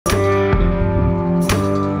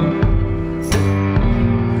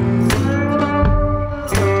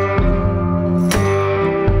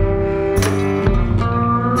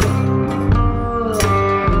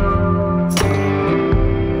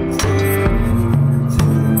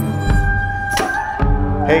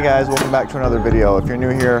Hey guys, welcome back to another video. If you're new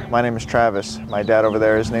here, my name is Travis. My dad over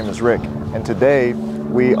there, his name is Rick. And today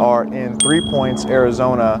we are in 3 Points,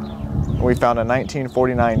 Arizona. And we found a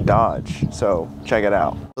 1949 Dodge, so check it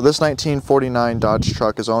out. So this 1949 Dodge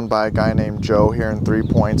truck is owned by a guy named Joe here in 3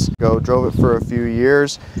 Points. Drove it for a few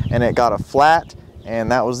years and it got a flat and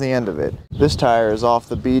that was the end of it. This tire is off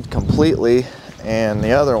the bead completely and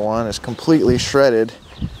the other one is completely shredded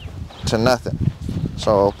to nothing.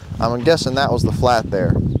 So I'm guessing that was the flat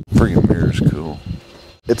there. Freaking mirror is cool.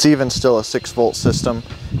 It's even still a 6-volt system.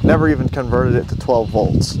 Never even converted it to 12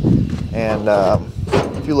 volts. And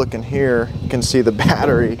if you look in here, you can see the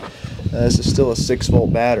battery. This is still a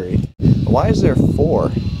 6-volt battery. Why is there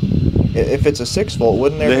 4? If it's a 6-volt,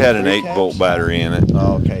 wouldn't there be 3 They had an caps? 8-volt battery in it.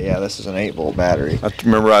 Oh, okay, yeah, this is an 8-volt battery. I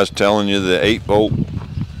remember I was telling you the 8-volt.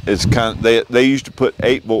 It's kind of, they used to put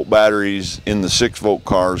 8-volt batteries in the 6-volt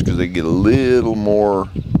cars because they get a little more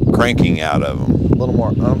cranking out of them. A little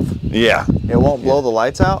more oomph. Yeah. It won't blow the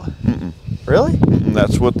lights out? Mm-mm. Really? Mm-mm.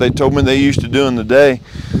 That's what they told me they used to do in the day.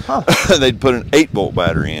 Huh. They'd put an 8-volt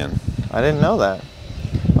battery in. I didn't know that.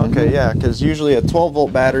 Okay, yeah, because usually a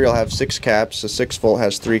 12-volt battery will have 6 caps. A 6-volt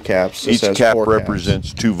has 3 caps. Each cap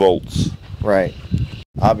represents 2 volts. Right.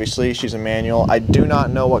 Obviously, she's a manual. I do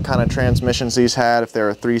not know what kind of transmissions these had, if they're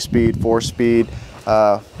a 3-speed, 4-speed.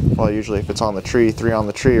 Well, usually if it's on the tree, 3 on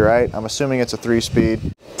the tree, right? I'm assuming it's a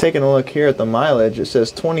 3-speed. Taking a look here at the mileage, it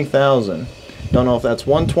says 20,000. Don't know if that's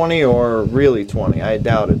 120 or really 20. I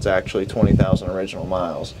doubt it's actually 20,000 original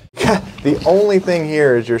miles. The only thing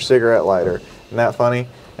here is your cigarette lighter. Isn't that funny?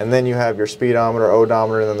 And then you have your speedometer,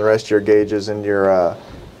 odometer, and then the rest of your gauges and your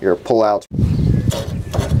pullouts.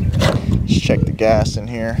 Let's check the gas in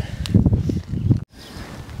here.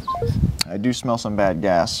 I do smell some bad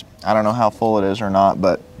gas. I don't know how full it is or not,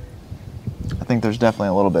 but I think there's definitely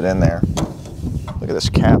a little bit in there. Look at this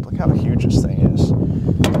cap. Look how huge this thing is.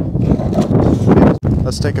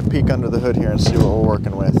 Let's take a peek under the hood here and see what we're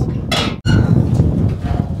working with.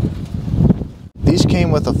 These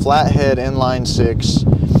came with a flathead inline 6.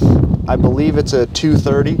 I believe it's a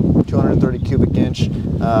 230 cubic inch.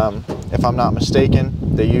 If I'm not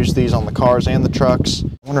mistaken, they use these on the cars and the trucks.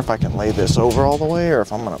 I wonder if I can lay this over all the way or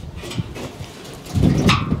if I'm gonna...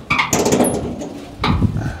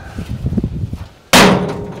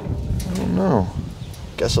 I don't know.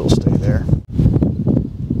 Guess it'll stay there.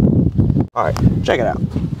 All right, check it out.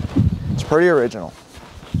 It's pretty original.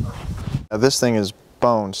 Now, this thing is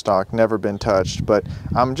bone stock, never been touched, but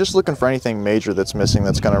I'm just looking for anything major that's missing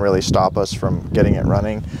that's going to really stop us from getting it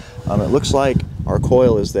running. It looks like our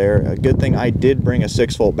coil is there. A good thing I did bring a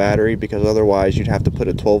 6-volt battery because otherwise you'd have to put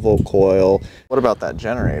a 12-volt coil. What about that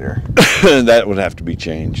generator? That would have to be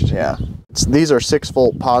changed. Yeah. These are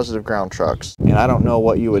 6-volt positive ground trucks, and I don't know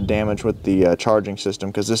what you would damage with the charging system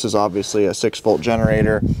because this is obviously a 6-volt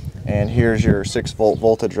generator, and here's your 6-volt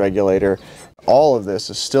voltage regulator. All of this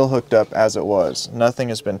is still hooked up as it was. Nothing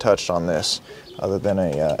has been touched on this other than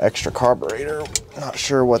a extra carburetor. Not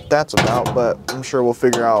sure what that's about, but I'm sure we'll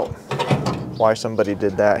figure out why somebody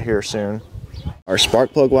did that here soon. Our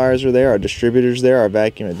spark plug wires are there, our distributor's there, our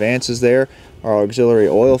vacuum advance is there, our auxiliary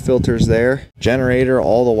oil filter's there, generator,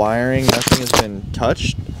 all the wiring, nothing has been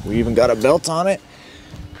touched. We even got a belt on it,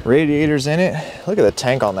 radiator's in it. Look at the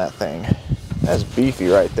tank on that thing. That's beefy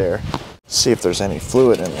right there. Let's see if there's any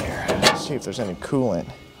fluid in there. Let's see if there's any coolant.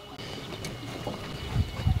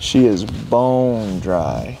 She is bone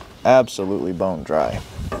dry, absolutely bone dry.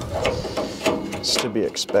 It's to be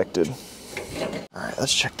expected. All right,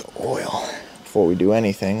 let's check the oil. Before we do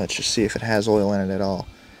anything, let's just see if it has oil in it at all.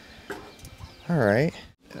 All right,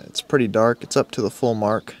 it's pretty dark. It's up to the full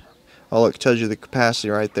mark. Oh, look, it tells you the capacity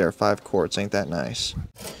right there, 5 quarts. Ain't that nice?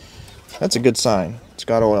 That's a good sign. It's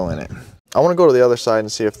got oil in it. I want to go to the other side and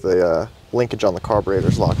see if the linkage on the carburetor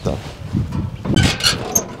is locked up.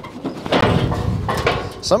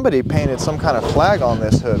 Somebody painted some kind of flag on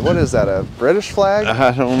this hood. What is that, a British flag?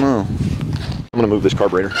 I don't know. I'm going to move this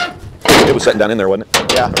carburetor. It was sitting down in there, wasn't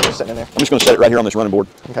it? Yeah, it was sitting in there. I'm just going to set it right here on this running board.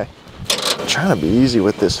 Okay. I'm trying to be easy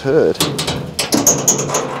with this hood.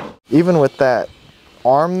 Even with that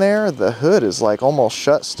arm there, the hood is like almost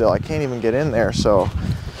shut still. I can't even get in there, so...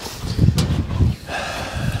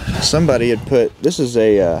 Somebody had put, this is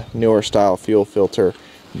a newer style fuel filter,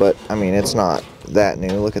 but I mean, it's not that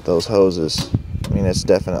new. Look at those hoses. I mean, it's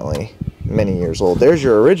definitely many years old. There's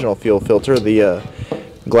your original fuel filter, the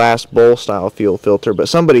glass bowl style fuel filter, but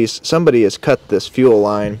somebody has cut this fuel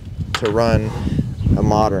line to run a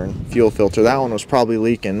modern fuel filter. That one was probably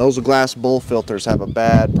leaking. Those glass bowl filters have a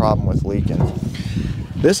bad problem with leaking.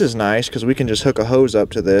 This is nice because we can just hook a hose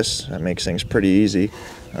up to this. That makes things pretty easy.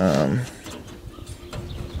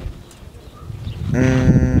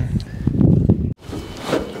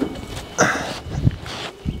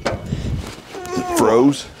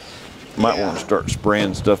 Might want to start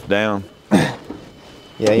spraying stuff down.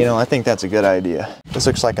 Yeah, you know, I think that's a good idea. This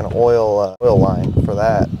looks like an oil line for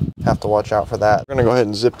that. Have to watch out for that. We're gonna go ahead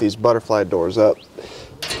and zip these butterfly doors up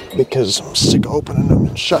because I'm sick of opening them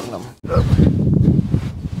and shutting them.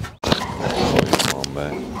 Come on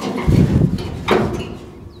back.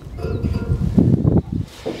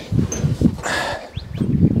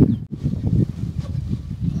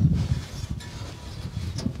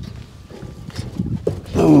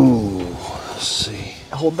 Ooh, let's see.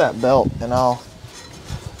 Hold that belt and I'll...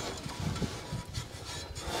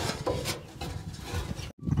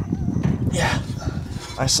 Yeah,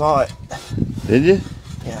 I saw it. Did you?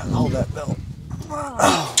 Yeah, hold that belt.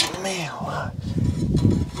 Oh, man.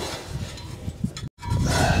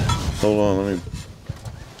 Hold on, let me...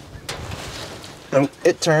 Oh,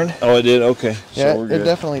 it turned. Oh, it did? Okay. Yeah, So we're good. it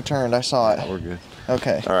definitely turned. I saw it. We're good.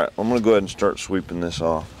 Okay. All right, I'm going to go ahead and start sweeping this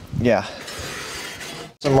off. Yeah.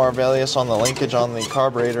 Some Marvelius on the linkage on the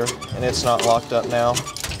carburetor, and it's not locked up now.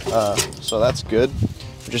 So that's good.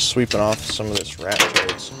 We're just sweeping off some of this rat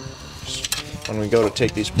trades. When we go to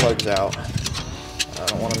take these plugs out, I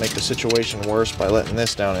don't want to make the situation worse by letting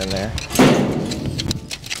this down in there.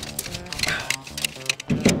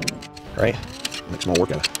 Right? Makes more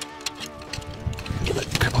work out of it. Get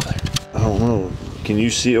that crap over there. I don't know. Can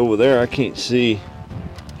you see over there? I can't see.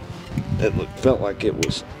 It felt like it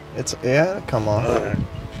was. It's, yeah, come on. All right.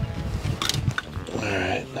 All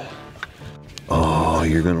right. Oh,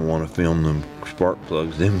 you're going to want to film them spark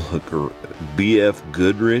plugs. Them look BF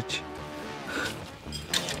Goodrich.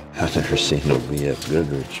 I've never seen no BF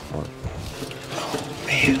Goodrich spark. Oh,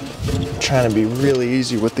 man. I'm trying to be really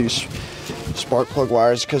easy with these spark plug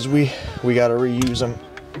wires because we got to reuse them.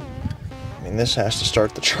 I mean, this has to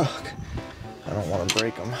start the truck. I don't want to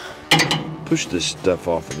break them. Push this stuff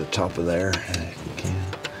off of the top of there if you can.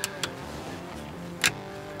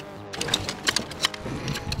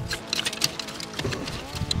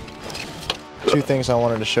 Two things I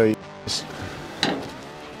wanted to show you.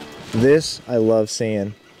 This I love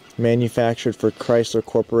seeing. Manufactured for Chrysler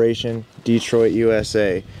Corporation, Detroit,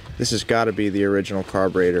 USA. This has got to be the original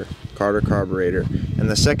carburetor, Carter carburetor. And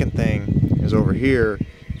the second thing is over here,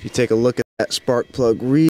 if you take a look at that spark plug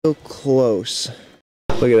real close.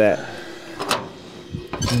 Look at that.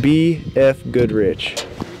 BF Goodrich.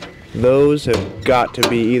 Those have got to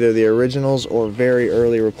be either the originals or very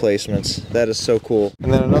early replacements. That is so cool.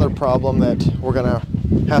 And then another problem that we're gonna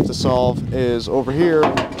have to solve is over here.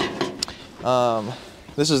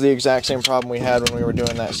 This is the exact same problem we had when we were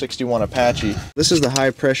doing that 61 Apache. This is the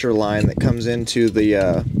high pressure line that comes into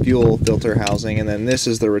the fuel filter housing, and then this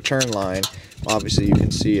is the return line. Obviously you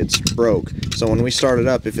can see it's broke. So when we start it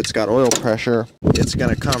up, if it's got oil pressure, it's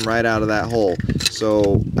gonna come right out of that hole.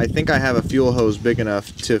 So I think I have a fuel hose big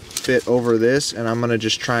enough to fit over this, and I'm gonna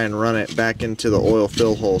just try and run it back into the oil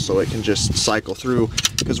fill hole so it can just cycle through,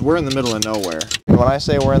 because we're in the middle of nowhere. And when I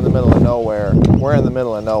say we're in the middle of nowhere, we're in the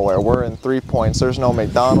middle of nowhere. We're in 3 points. There's no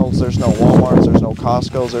McDonald's, there's no Walmart's, there's no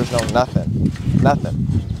Costco's, there's no nothing. Nothing.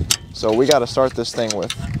 So we gotta start this thing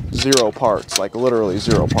with 0 parts, like literally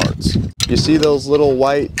 0 parts. You see those little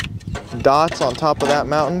white dots on top of that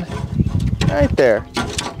mountain? Right there.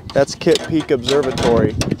 That's Kitt Peak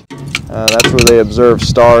Observatory. That's where they observe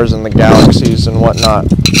stars and the galaxies and whatnot.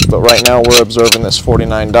 But right now we're observing this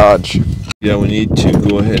 49 Dodge. Yeah, we need to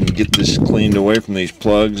go ahead and get this cleaned away from these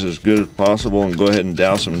plugs as good as possible and go ahead and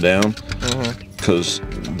douse them down. Because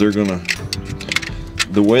they're gonna,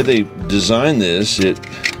 the way they design this, it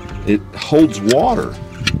holds water.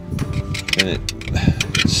 And it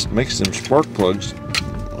makes them spark plugs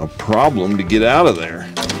a problem to get out of there.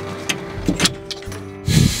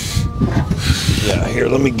 Yeah, here,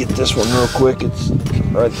 let me get this one real quick. It's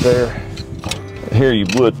right there. Here, you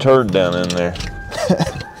blew a turd down in there.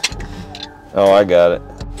 Oh, I got it.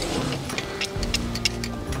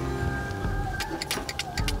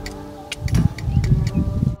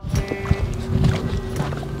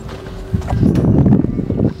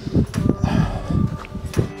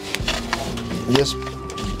 This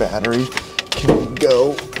battery can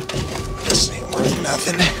go. This ain't worth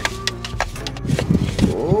nothing.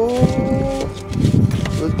 Oh,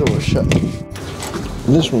 the door's shut.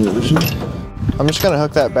 This one isn't. I'm just gonna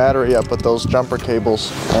hook that battery up with those jumper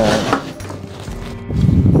cables.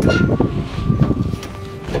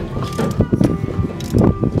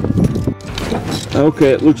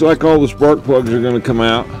 Okay, it looks like all the spark plugs are gonna come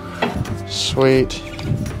out. Sweet.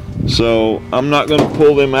 So I'm not going to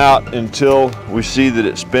pull them out until we see that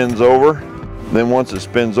it spins over. Then once it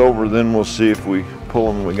spins over, then we'll see if we pull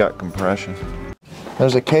them and we got compression.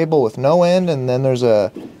 There's a cable with no end, and then there's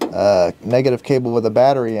a negative cable with a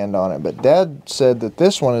battery end on it, but Dad said that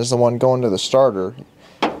this one is the one going to the starter,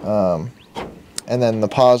 and then the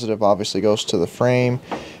positive obviously goes to the frame.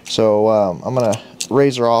 So I'm gonna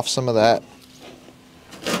razor off some of that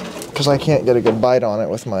because I can't get a good bite on it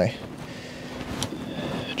with my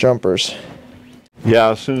jumpers. Yeah,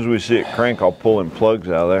 as soon as we see it crank, I'll pull in plugs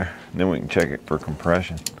out of there, and then we can check it for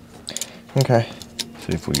compression. Okay.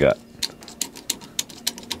 See if we got.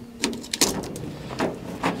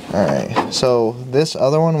 Alright, so this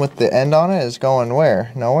other one with the end on it is going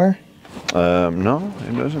where? Nowhere? No,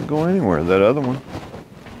 it doesn't go anywhere. That other one.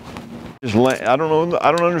 I don't know.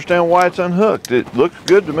 I don't understand why it's unhooked. It looks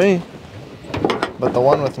good to me. But the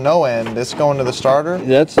one with no end, it's going to the starter?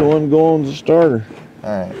 That's the one going to the starter.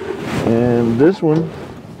 Alright. And this one,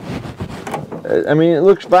 I mean, it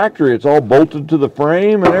looks factory. It's all bolted to the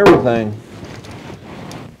frame and everything.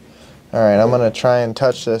 Alright, I'm going to try and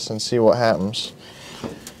touch this and see what happens.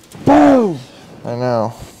 Boom! I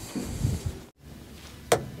know.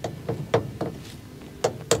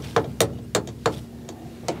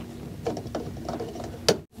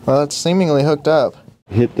 Well, it's seemingly hooked up.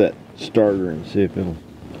 Hit that starter and see if it'll.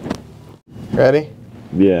 Ready?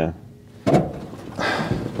 Yeah.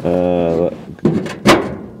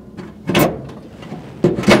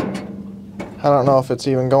 I don't know if it's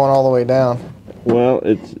even going all the way down. Well,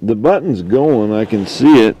 the button's going. I can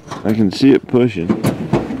see it. I can see it pushing.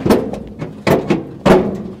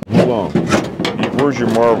 Hold on. Where's your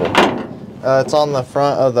marble? It's on the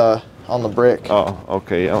front of on the brick. Oh,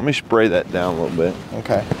 okay. Let me spray that down a little bit.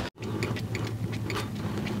 Okay.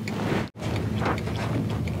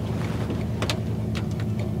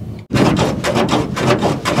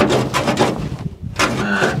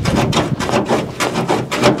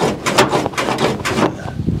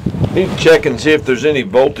 Need to check and see if there's any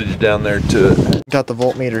voltage down there to it. Got the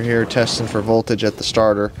voltmeter here testing for voltage at the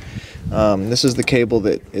starter. This is the cable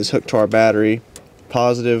that is hooked to our battery.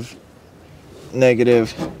 Positive,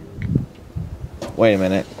 negative. Wait a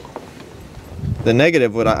minute. The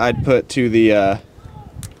negative I'd put to the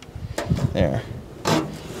there.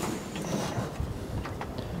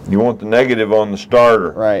 You want the negative on the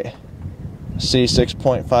starter. Right. See,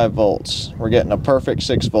 6.5 volts. We're getting a perfect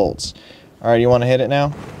 6 volts. All right, you want to hit it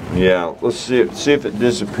now? Yeah, let's see if it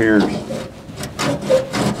disappears.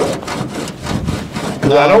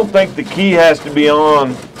 'Cause I don't think the key has to be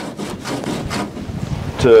on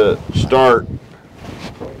to start.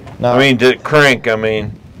 No. I mean to crank. I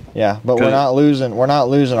mean. Yeah, but we're not losing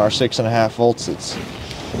our 6.5 volts.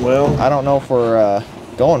 Well, I don't know if we're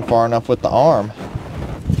going far enough with the arm.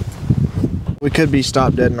 We could be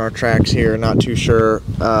stopped dead in our tracks here, not too sure.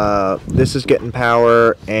 This is getting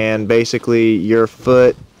power, and basically your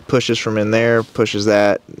foot pushes from in there, pushes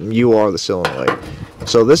that. You are the solenoid.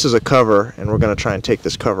 So this is a cover, and we're going to try and take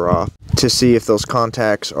this cover off to see if those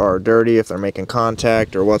contacts are dirty, if they're making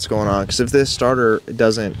contact, or what's going on. Because if this starter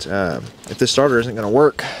isn't going to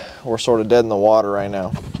work, we're sort of dead in the water right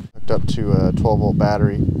now. Hooked up to a 12-volt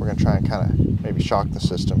battery. We're going to try and kind of maybe shock the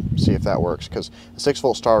system, see if that works. Because a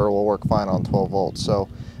 6-volt starter will work fine on 12 volts. So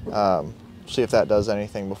see if that does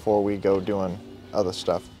anything before we go doing other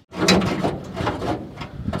stuff.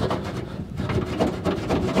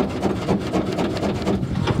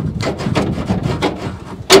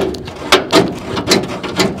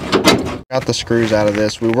 Got the screws out of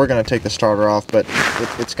this. We were going to take the starter off, but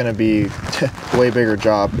it's going to be a way bigger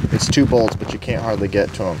job. It's 2 bolts, but you can't hardly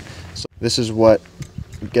get to them. So this is what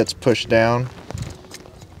gets pushed down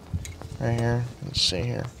right here. Let's see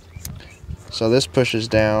here. So this pushes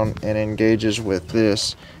down and engages with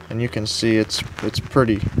this, and you can see it's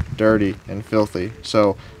pretty dirty and filthy.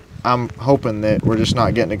 So I'm hoping that we're just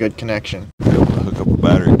not getting a good connection. Be able to hook up a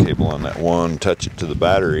battery cable on that one, touch it to the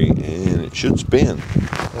battery, and it should spin.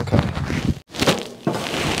 Okay.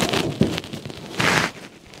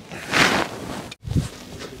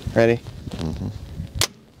 Ready? Mm-hmm.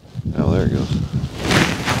 Oh, there it goes.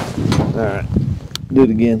 All right, do it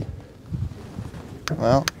again.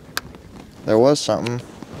 Well, there was something.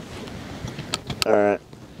 All right.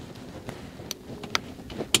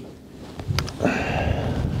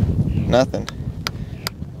 Nothing.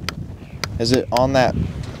 Is it on that?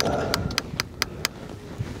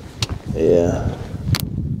 Yeah.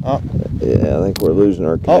 Oh. Yeah, I think we're losing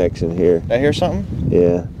our connection here. Did I hear something?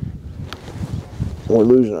 Yeah. We're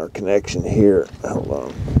losing our connection here. Hold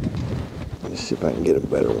on. Let's see if I can get a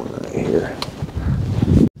better one right here.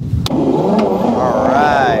 All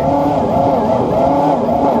right. All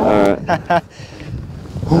right.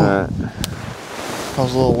 All right. I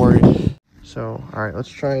was a little worried. So, all All right, let's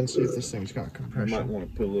try and see if this thing's got You compression. might want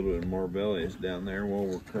to put a little bit of Marvellius down there while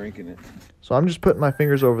we're cranking it. So I'm just putting my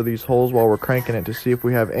fingers over these holes while we're cranking it to see if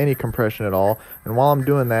we have any compression at all. And while I'm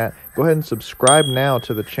doing that, go ahead and subscribe now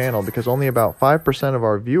to the channel, because only about 5% of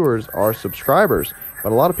our viewers are subscribers,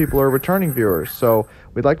 but a lot of people are returning viewers. So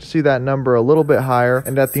we'd like to see that number a little bit higher.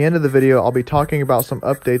 And at the end of the video, I'll be talking about some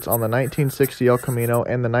updates on the 1960 El Camino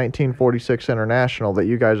and the 1946 International that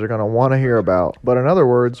you guys are going to want to hear about. But in other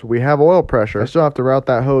words, we have oil pressure. I still have to route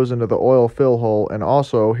that hose into the oil fill hole. And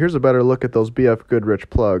also, here's a better look at those BF Goodrich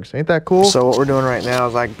plugs. Ain't that cool? So what we're doing right now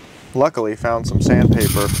is I luckily found some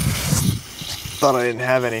sandpaper. Thought I didn't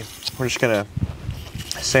have any. We're just going to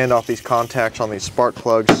sand off these contacts on these spark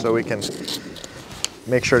plugs so we can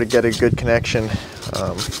make sure to get a good connection.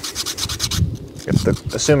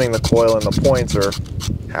 Assuming the coil and the points are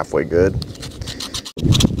halfway good.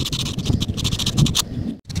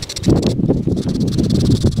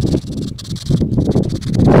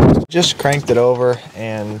 Just cranked it over,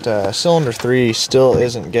 and cylinder 3 still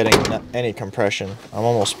isn't getting any compression. I'm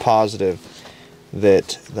almost positive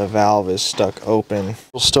that the valve is stuck open.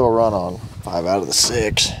 We'll still run on 5 out of the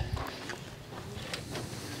 6.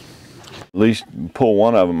 At least pull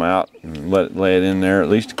one of them out and lay it in there, at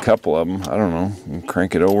least a couple of them. I don't know, and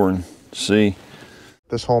crank it over and see.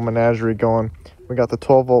 This whole menagerie going. We got the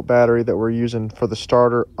 12-volt battery that we're using for the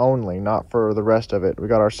starter only, not for the rest of it. We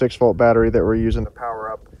got our 6-volt battery that we're using to power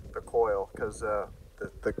up the coil, because the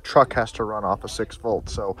truck has to run off of 6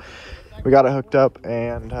 volts. So we got it hooked up,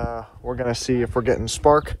 and we're gonna see if we're getting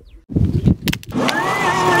spark.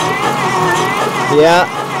 Yeah,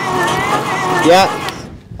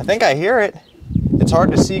 I think I hear it. It's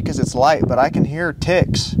hard to see because it's light, but I can hear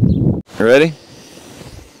ticks. You ready?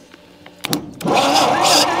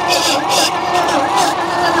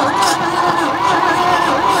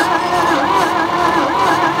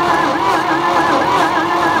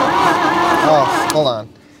 Oh, hold on.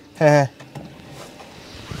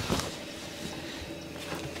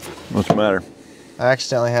 What's the matter? I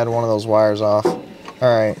accidentally had one of those wires off. All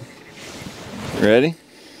right. You ready?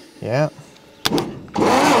 Yeah.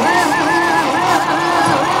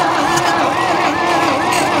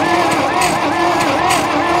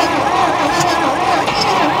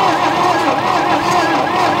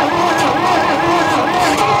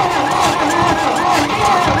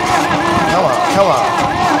 Come on.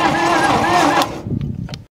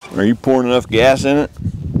 Are you pouring enough gas in it?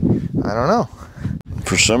 I don't know.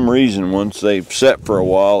 For some reason, once they've set for a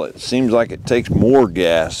while, it seems like it takes more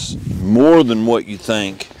gas, more than what you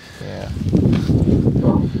think. Yeah.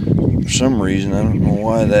 For some reason, I don't know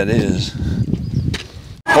why that is.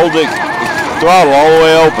 Hold the throttle all the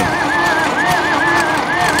way open.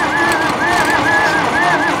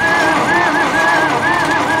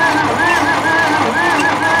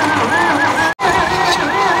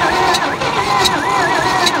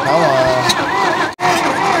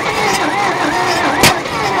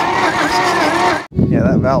 Yeah,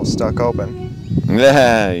 that valve's stuck open.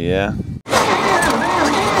 Yeah.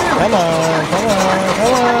 Come on, come on,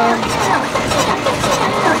 come on.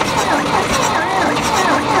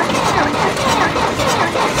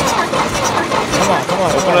 Come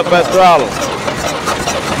on. Open up that throttle.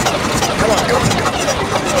 Come on.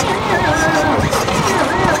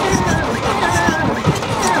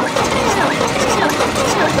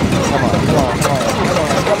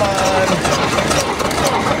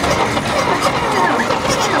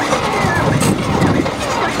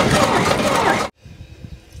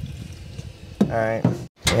 All right.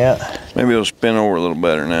 Yeah. Maybe it'll spin over a little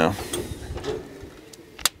better now.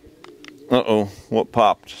 Uh-oh, what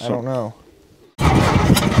popped? I don't know.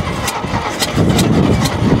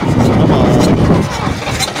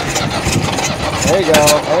 There you go.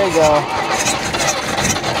 There you go.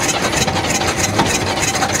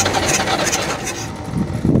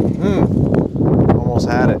 Almost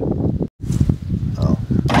had it. Oh.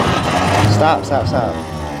 Stop.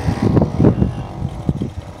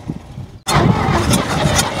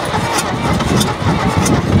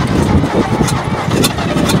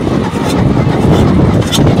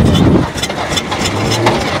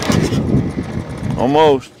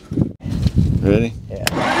 Almost. Ready? Yeah.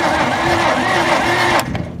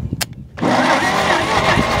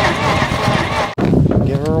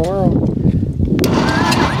 Give her a whirl.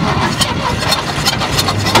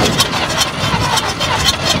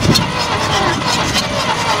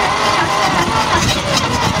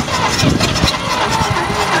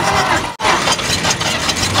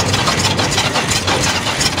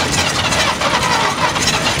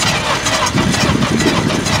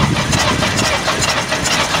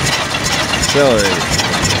 Accelerate.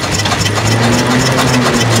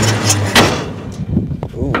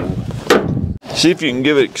 See if you can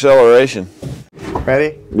give it acceleration.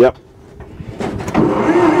 Ready? Yep.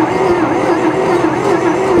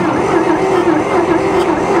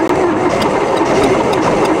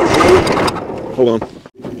 Hold on.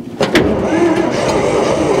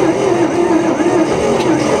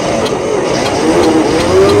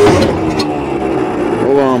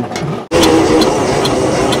 Hold on.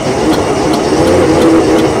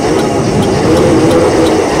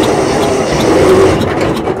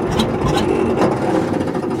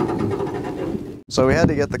 So we had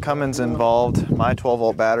to get the Cummins involved, my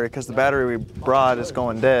 12-volt battery, because the battery we brought is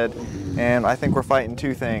going dead, and I think we're fighting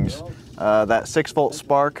two things. That 6-volt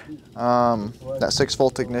spark, that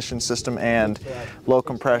 6-volt ignition system, and low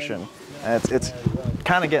compression. And it's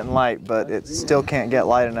kind of getting light, but it still can't get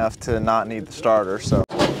light enough to not need the starter. So.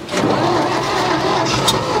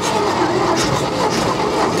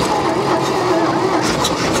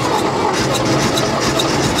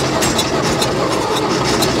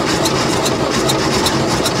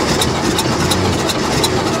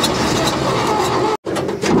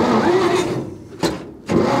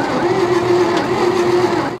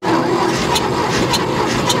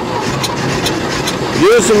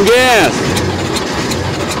 Use some gas.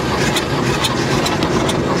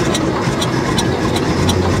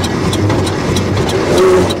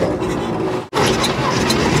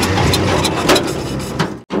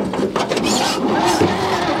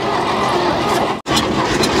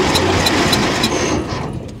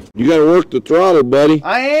 You gotta work the throttle, buddy.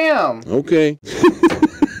 I am. Okay.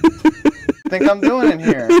 Think I'm doing it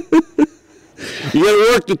here. You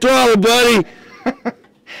gotta work the throttle, buddy.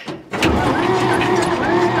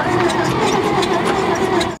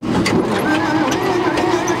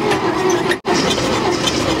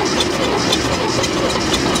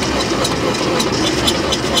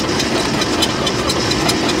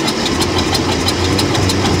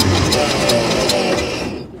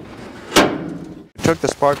 Took the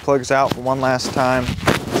spark plugs out one last time,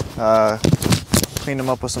 cleaned them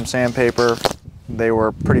up with some sandpaper. They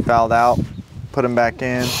were pretty fouled out, put them back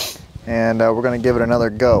in, and we're going to give it another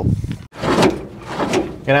go.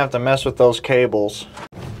 Gonna have to mess with those cables.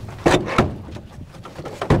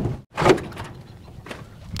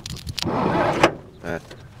 All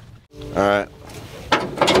right.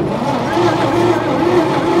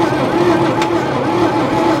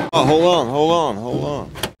 Oh, hold on.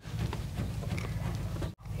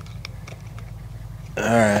 All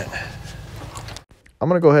right. I'm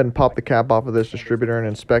gonna go ahead and pop the cap off of this distributor and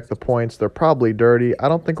inspect the points. They're probably dirty. I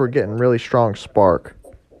don't think we're getting really strong spark.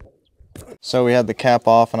 So we had the cap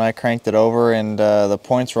off and I cranked it over, and the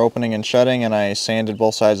points were opening and shutting, and I sanded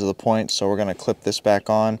both sides of the points. So we're gonna clip this back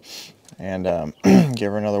on and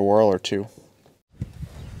give her another whirl or two.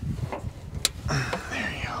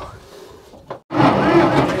 There you go.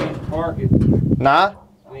 Nah?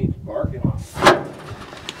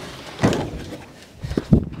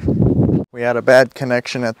 We had a bad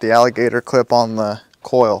connection at the alligator clip on the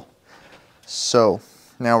coil. So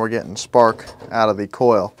now we're getting spark out of the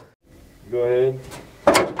coil. Go ahead.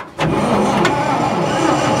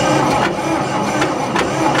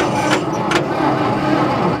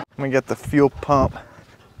 Let me get the fuel pump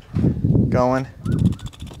going.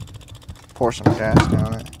 Pour some gas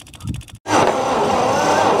down it.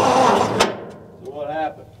 So what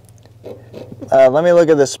happened? Let me look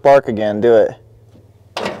at this spark again. Do it.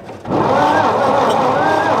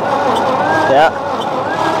 Yeah.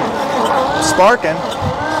 Sparking.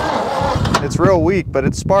 It's real weak, but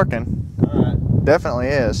it's sparking. All right. Definitely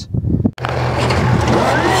is.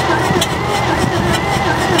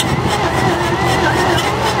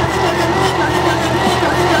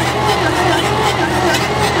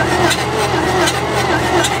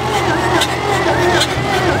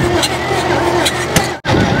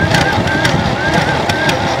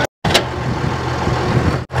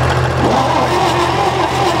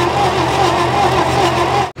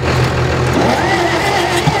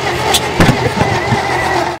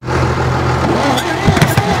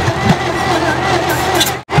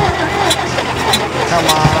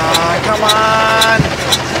 Come on!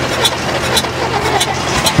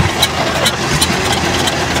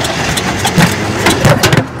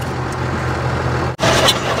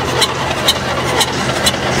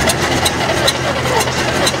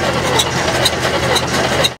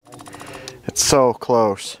 It's so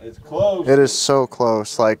close. It's close. It is so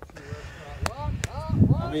close. Like,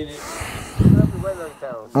 I mean,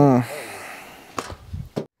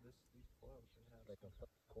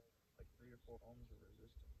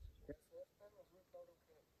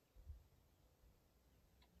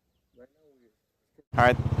 all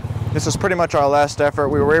right, this is pretty much our last effort.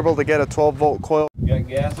 We were able to get a 12-volt coil. You got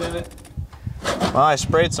gas in it? Well, I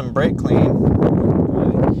sprayed some brake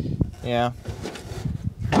clean. Yeah.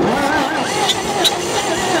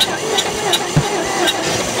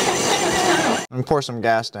 And pour some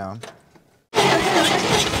gas down.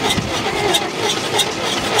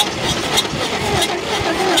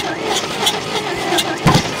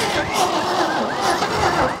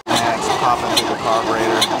 That's popping through the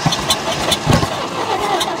carburetor.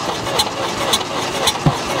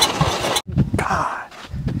 God.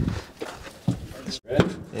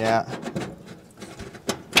 Yeah.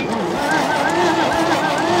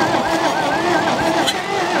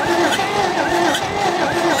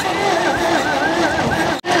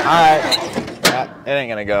 Alright. Yeah, it ain't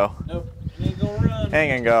gonna go. Nope. It ain't gonna run. It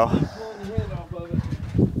ain't gonna go. Pulling the head off of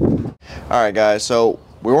it. Alright guys, so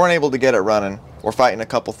we weren't able to get it running. We're fighting a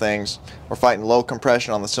couple things. We're fighting low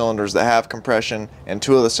compression on the cylinders that have compression, and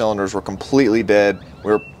 2 of the cylinders were completely dead.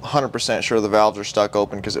 We were 100% sure the valves are stuck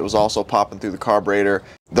open because it was also popping through the carburetor.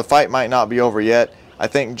 The fight might not be over yet. I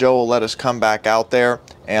think Joe will let us come back out there,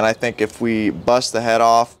 and I think if we bust the head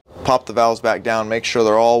off, pop the valves back down, make sure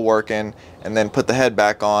they're all working, and then put the head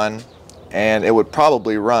back on, and it would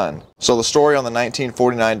probably run. So the story on the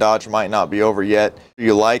 1949 Dodge might not be over yet. If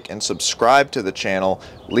you like and subscribe to the channel,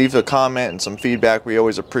 leave a comment and some feedback. We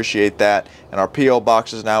always appreciate that. And our P.O.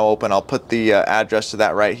 box is now open. I'll put the address to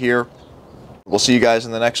that right here. We'll see you guys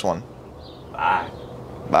in the next one. Bye.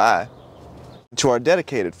 Bye. To our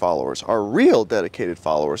dedicated followers, our real dedicated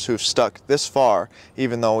followers who've stuck this far,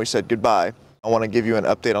 even though we said goodbye, I want to give you an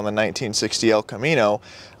update on the 1960 El Camino.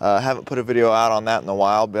 Haven't put a video out on that in a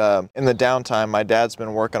while. In the downtime, my dad's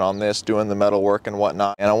been working on this, doing the metal work and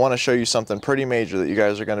whatnot, and I want to show you something pretty major that you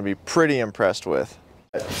guys are going to be pretty impressed with.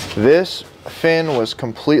 This fin was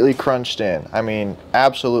completely crunched in. I mean,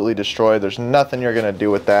 absolutely destroyed. There's nothing you're going to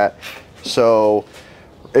do with that. So,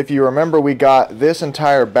 if you remember, we got this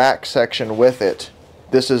entire back section with it.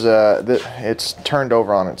 This is it's turned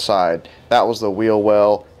over on its side. That was the wheel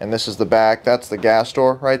well, and this is the back. That's the gas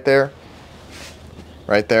door right there.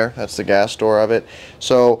 Right there, that's the gas door of it.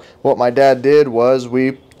 So what my dad did was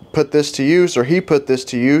we put this to use, or he put this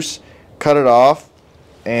to use, cut it off,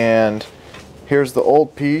 and here's the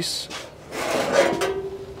old piece,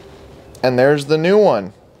 and there's the new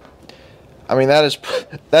one. I mean, that's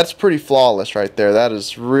pretty flawless right there. That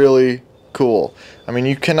is really cool. I mean,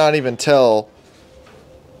 you cannot even tell,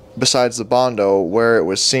 besides the Bondo, where it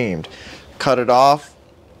was seamed. Cut it off,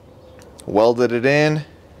 welded it in,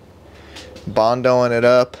 Bondoing it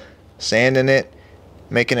up, sanding it,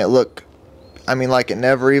 making it look, I mean, like it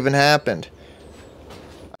never even happened.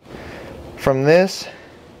 From this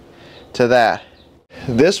to that,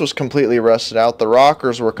 this was completely rusted out. The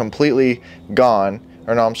rockers were completely gone.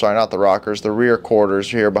 Or no, I'm sorry, not the rockers, the rear quarters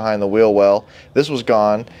here behind the wheel well. This was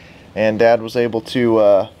gone, and Dad was able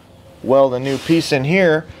to weld a new piece in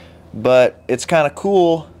here, but it's kind of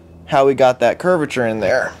cool how we got that curvature in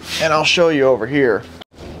there. And I'll show you over here.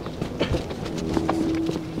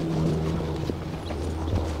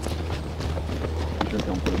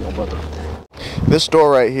 This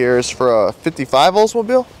door right here is for a 55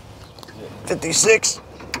 Oldsmobile? 56?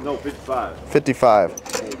 No, 55.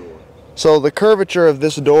 55. So the curvature of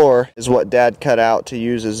this door is what Dad cut out to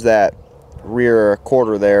use as that rear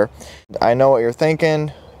quarter there. I know what you're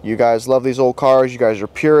thinking. You guys love these old cars. You guys are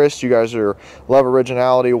purists. You guys love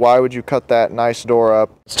originality. Why would you cut that nice door up?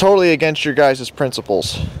 It's totally against your guys'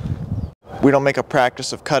 principles. We don't make a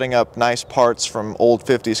practice of cutting up nice parts from old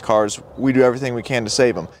 50s cars. We do everything we can to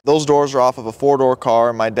save them. Those doors are off of a 4-door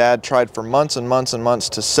car. My dad tried for months and months and months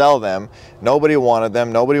to sell them. Nobody wanted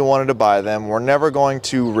them. Nobody wanted to buy them. We're never going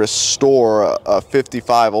to restore a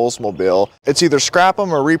 55 Oldsmobile. It's either scrap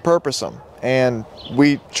them or repurpose them. And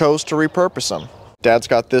we chose to repurpose them. Dad's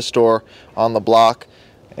got this door on the block,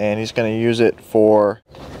 and he's going to use it for,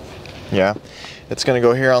 yeah. It's going to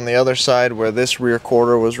go here on the other side where this rear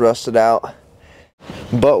quarter was rusted out.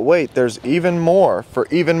 But wait, there's even more for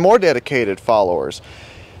even more dedicated followers.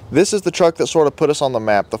 This is the truck that sort of put us on the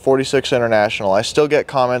map, the 46 International. I still get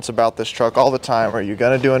comments about this truck all the time. Are you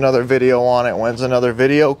going to do another video on it? When's another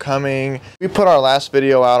video coming? We put our last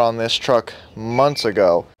video out on this truck months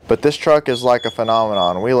ago, but this truck is like a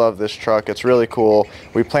phenomenon. We love this truck. It's really cool.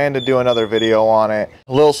 We plan to do another video on it.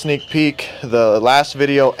 A little sneak peek, the last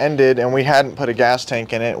video ended and we hadn't put a gas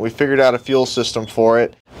tank in it. We figured out a fuel system for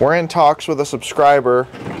it. We're in talks with a subscriber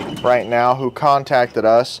right now who contacted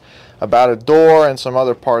us about a door and some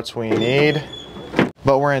other parts we need,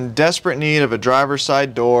 but we're in desperate need of a driver's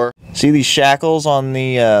side door. See these shackles on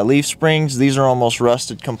the leaf springs? These are almost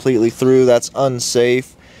rusted completely through. That's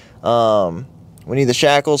unsafe. We need the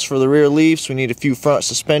shackles for the rear leafs. We need a few front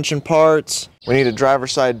suspension parts. We need a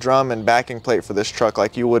driver's side drum and backing plate for this truck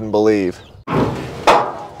like you wouldn't believe.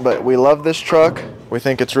 But we love this truck. We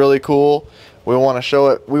think it's really cool. We want to show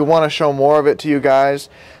it. We want to show more of it to you guys,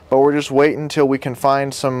 but we're just waiting until we can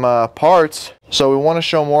find some parts. So we want to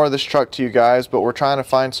show more of this truck to you guys, but we're trying to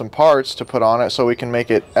find some parts to put on it so we can make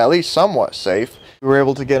it at least somewhat safe. We were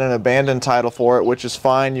able to get an abandoned title for it, which is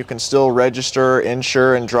fine. You can still register,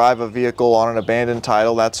 insure, and drive a vehicle on an abandoned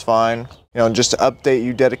title. That's fine. You know, just to update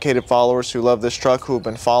you dedicated followers who love this truck, who have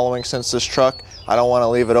been following since this truck, I don't want to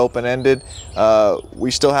leave it open-ended.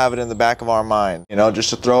 We still have it in the back of our mind, you know,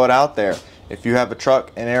 just to throw it out there. If you have a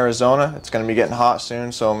truck in Arizona, it's going to be getting hot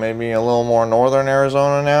soon, so maybe a little more northern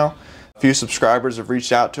Arizona now. A few subscribers have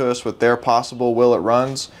reached out to us with their possible will it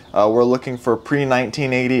runs. We're looking for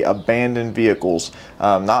pre-1980 abandoned vehicles,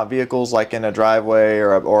 not vehicles like in a driveway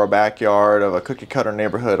or a backyard of a cookie cutter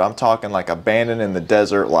neighborhood. I'm talking like abandoned in the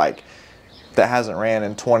desert, like that hasn't ran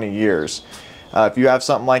in 20 years. If you have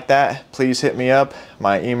something like that, please hit me up.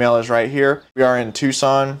 My email is right here. We are in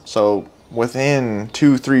Tucson, so within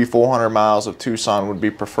 400 miles of Tucson would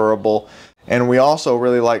be preferable. And we also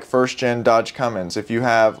really like first gen Dodge Cummins. If you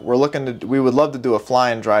have, we would love to do a fly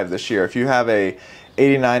and drive this year. If you have a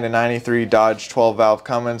 89 to 93 Dodge 12 valve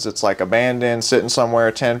Cummins, it's like abandoned, sitting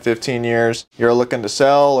somewhere 10, 15 years, you're looking to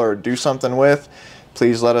sell or do something with,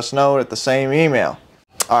 please let us know at the same email.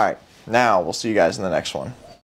 All right, now we'll see you guys in the next one.